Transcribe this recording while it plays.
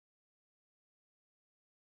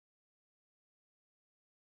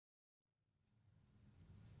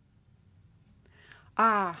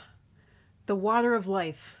Ah, the water of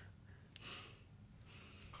life.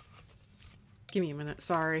 Give me a minute,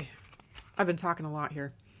 sorry. I've been talking a lot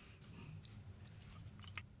here.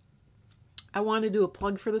 I wanted to do a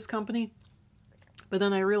plug for this company, but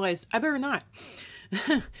then I realized I better not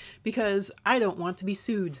because I don't want to be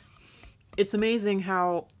sued. It's amazing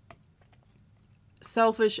how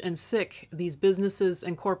selfish and sick these businesses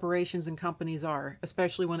and corporations and companies are,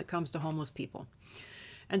 especially when it comes to homeless people.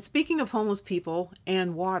 And speaking of homeless people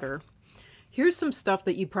and water, here's some stuff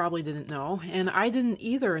that you probably didn't know, and I didn't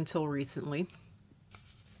either until recently.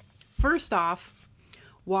 First off,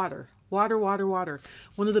 water. Water, water, water.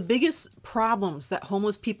 One of the biggest problems that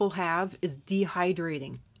homeless people have is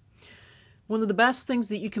dehydrating. One of the best things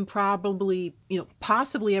that you can probably,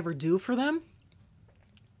 possibly ever do for them,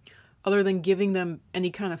 other than giving them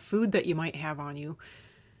any kind of food that you might have on you,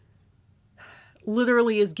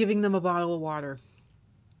 literally is giving them a bottle of water.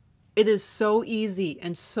 It is so easy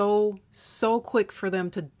and so quick for them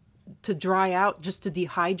to dry out, just to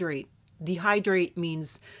dehydrate. Dehydrate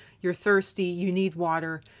means you're thirsty, you need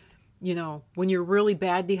water. When you're really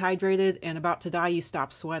bad dehydrated and about to die, you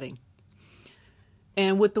stop sweating.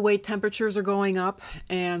 And with the way temperatures are going up,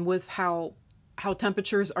 and with how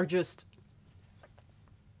temperatures are just,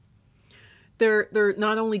 they're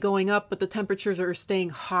not only going up, but the temperatures are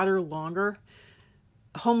staying hotter longer.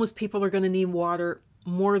 Homeless people are going to need water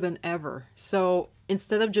more than ever. So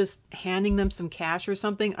instead of just handing them some cash or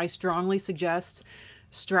something, I strongly suggest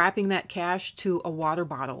strapping that cash to a water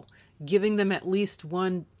bottle, giving them at least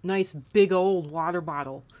one nice big old water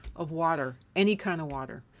bottle of water, any kind of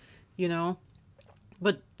water,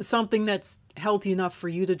 but something that's healthy enough for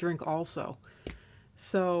you to drink also.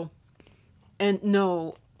 So, and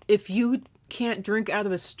no, if you can't drink out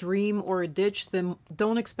of a stream or a ditch, then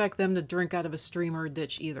don't expect them to drink out of a stream or a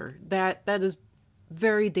ditch either. That is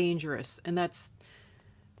very dangerous, and that's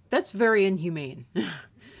very inhumane.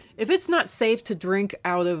 If it's not safe to drink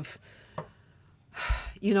out of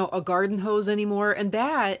a garden hose anymore, and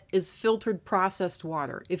that is filtered processed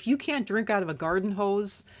water. If you can't drink out of a garden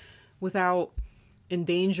hose without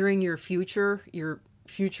endangering your future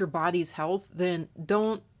body's health, then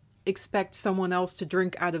don't expect someone else to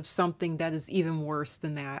drink out of something that is even worse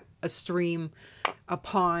than that. A stream, a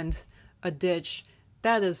pond, a ditch.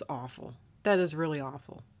 That is awful. That is really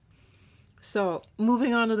awful. So,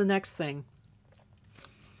 moving on to the next thing.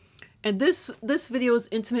 And this video is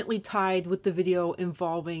intimately tied with the video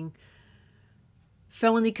involving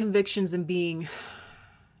felony convictions and being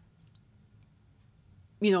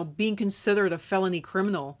considered a felony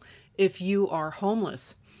criminal if you are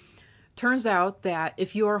homeless. Turns out that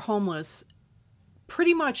if you are homeless,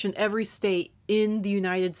 pretty much in every state in the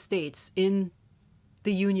United States, in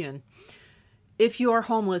the Union, if you are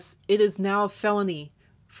homeless, it is now a felony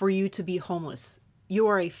for you to be homeless. You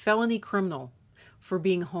are a felony criminal for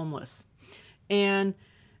being homeless. And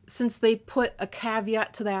since they put a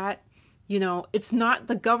caveat to that, it's not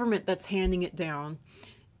the government that's handing it down.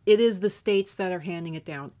 It is the states that are handing it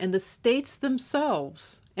down. And the states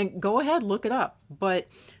themselves, and go ahead, look it up, but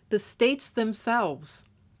the states themselves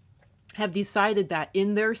have decided that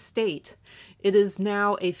in their state, it is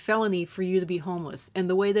now a felony for you to be homeless. And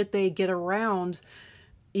the way that they get around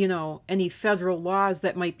any federal laws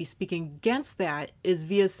that might be speaking against that is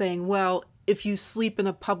via saying, well, if you sleep in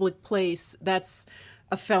a public place, that's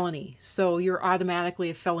a felony. So you're automatically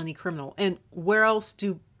a felony criminal. And where else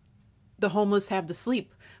do the homeless have to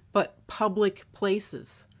sleep but public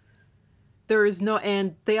places? There is no,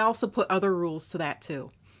 and they also put other rules to that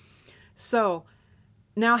too. So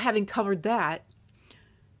now, having covered that,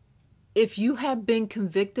 if you have been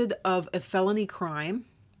convicted of a felony crime,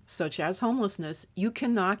 such as homelessness, you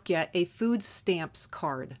cannot get a food stamps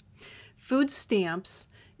card. Food stamps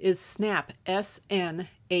is SNAP,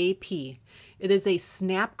 S-N-A-P. It is a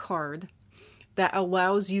SNAP card that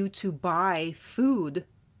allows you to buy food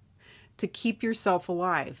to keep yourself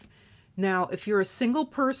alive. Now, if you're a single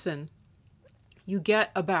person, you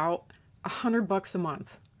get about $100 a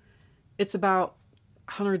month. It's about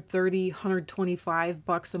 $130,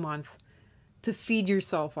 $125 a month to feed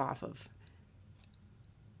yourself off of.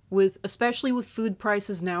 Especially with food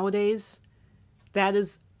prices nowadays, that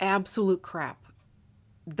is absolute crap.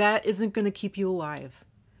 That isn't going to keep you alive.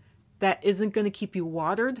 That isn't going to keep you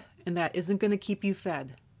watered, and that isn't going to keep you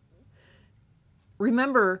fed.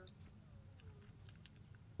 Remember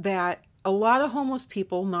that a lot of homeless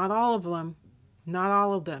people, not all of them,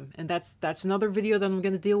 and that's another video that I'm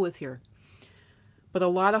going to deal with here. But a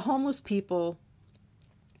lot of homeless people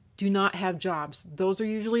do not have jobs. Those are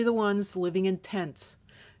usually the ones living in tents.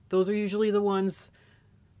 Those are usually the ones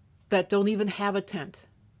that don't even have a tent,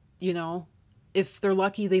 if they're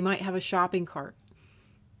lucky, they might have a shopping cart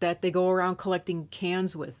that they go around collecting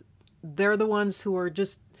cans with. They're the ones who are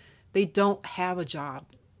just, they don't have a job.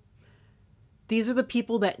 These are the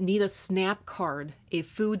people that need a SNAP card, a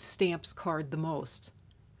food stamps card the most,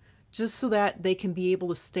 just so that they can be able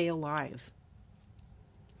to stay alive.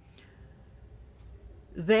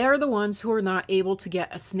 They're the ones who are not able to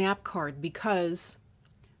get a SNAP card because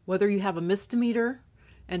whether you have a misdemeanor,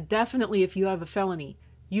 and definitely if you have a felony,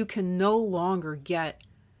 you can no longer get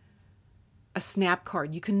a SNAP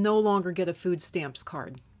card. You can no longer get a food stamps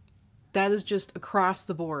card. That is just across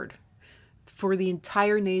the board. For the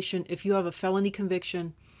entire nation, if you have a felony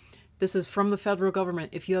conviction, this is from the federal government,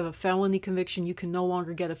 if you have a felony conviction, you can no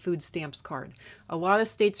longer get a food stamps card. A lot of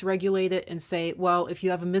states regulate it and say, well, if you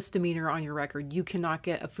have a misdemeanor on your record, you cannot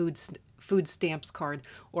get a food stamps card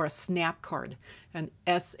or a SNAP card, an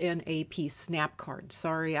SNAP, SNAP card.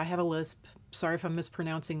 Sorry, I have a lisp. Sorry if I'm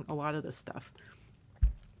mispronouncing a lot of this stuff,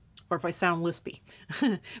 or if I sound lispy.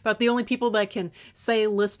 But the only people that can say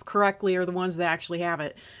lisp correctly are the ones that actually have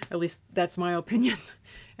it. At least that's my opinion.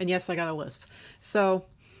 And yes, I got a lisp. So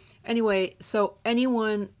anyway, so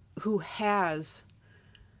anyone who has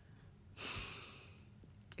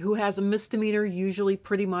a misdemeanor, usually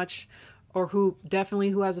pretty much, or who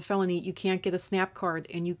has a felony, you can't get a SNAP card,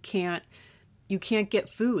 and you can't get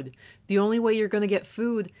food. The only way you're going to get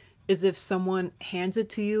food is if someone hands it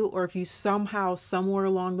to you, or if you somehow, somewhere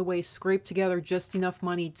along the way, scrape together just enough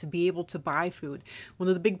money to be able to buy food. One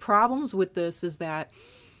of the big problems with this is that,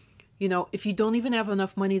 you know, if you don't even have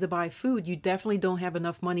enough money to buy food, you definitely don't have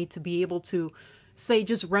enough money to be able to, say,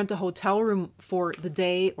 just rent a hotel room for the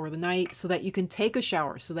day or the night so that you can take a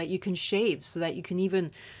shower, so that you can shave, so that you can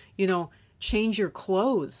even, you know, change your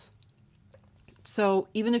clothes. So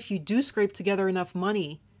even if you do scrape together enough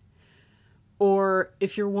money, or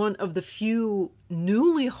if you're one of the few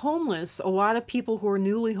newly homeless, a lot of people who are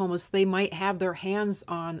newly homeless, they might have their hands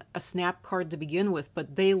on a SNAP card to begin with,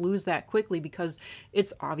 but they lose that quickly because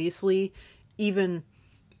it's obviously, even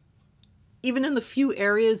in the few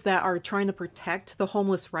areas that are trying to protect the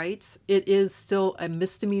homeless rights, it is still a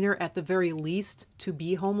misdemeanor at the very least to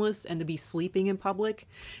be homeless and to be sleeping in public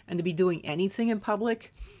and to be doing anything in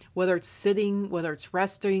public, whether it's sitting, whether it's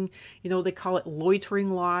resting. You know, they call it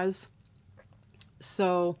loitering laws.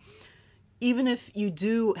 So even if you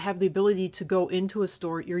do have the ability to go into a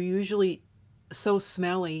store, you're usually so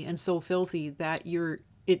smelly and so filthy that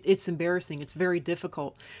it's embarrassing. It's very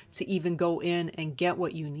difficult to even go in and get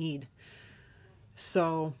what you need.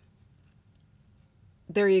 So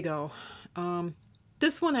there you go.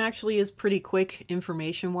 This one actually is pretty quick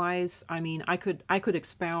information wise. I mean, I could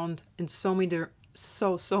expound in so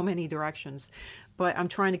many directions, but I'm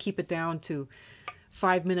trying to keep it down to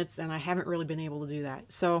 5 minutes, and I haven't really been able to do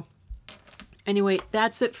that. So anyway,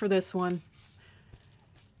 that's it for this one.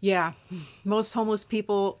 Yeah, most homeless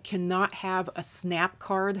people cannot have a SNAP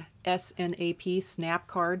card, S-N-A-P, SNAP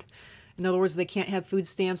card. In other words, they can't have food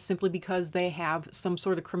stamps simply because they have some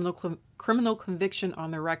sort of criminal conviction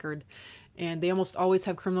on their record. And they almost always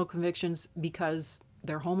have criminal convictions because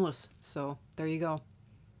they're homeless. So there you go.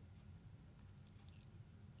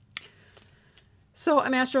 So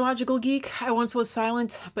I'm Astrological Geek. I once was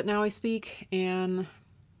silent, but now I speak, and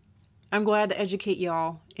I'm glad to educate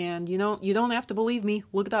y'all. And you know, you don't have to believe me.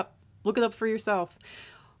 Look it up. Look it up for yourself.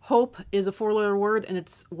 Hope is a 4-letter word, and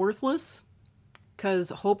it's worthless because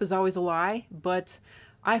hope is always a lie. But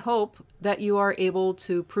I hope that you are able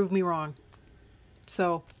to prove me wrong.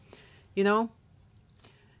 So, you know,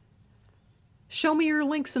 show me your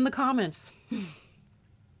links in the comments.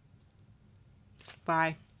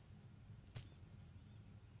 Bye.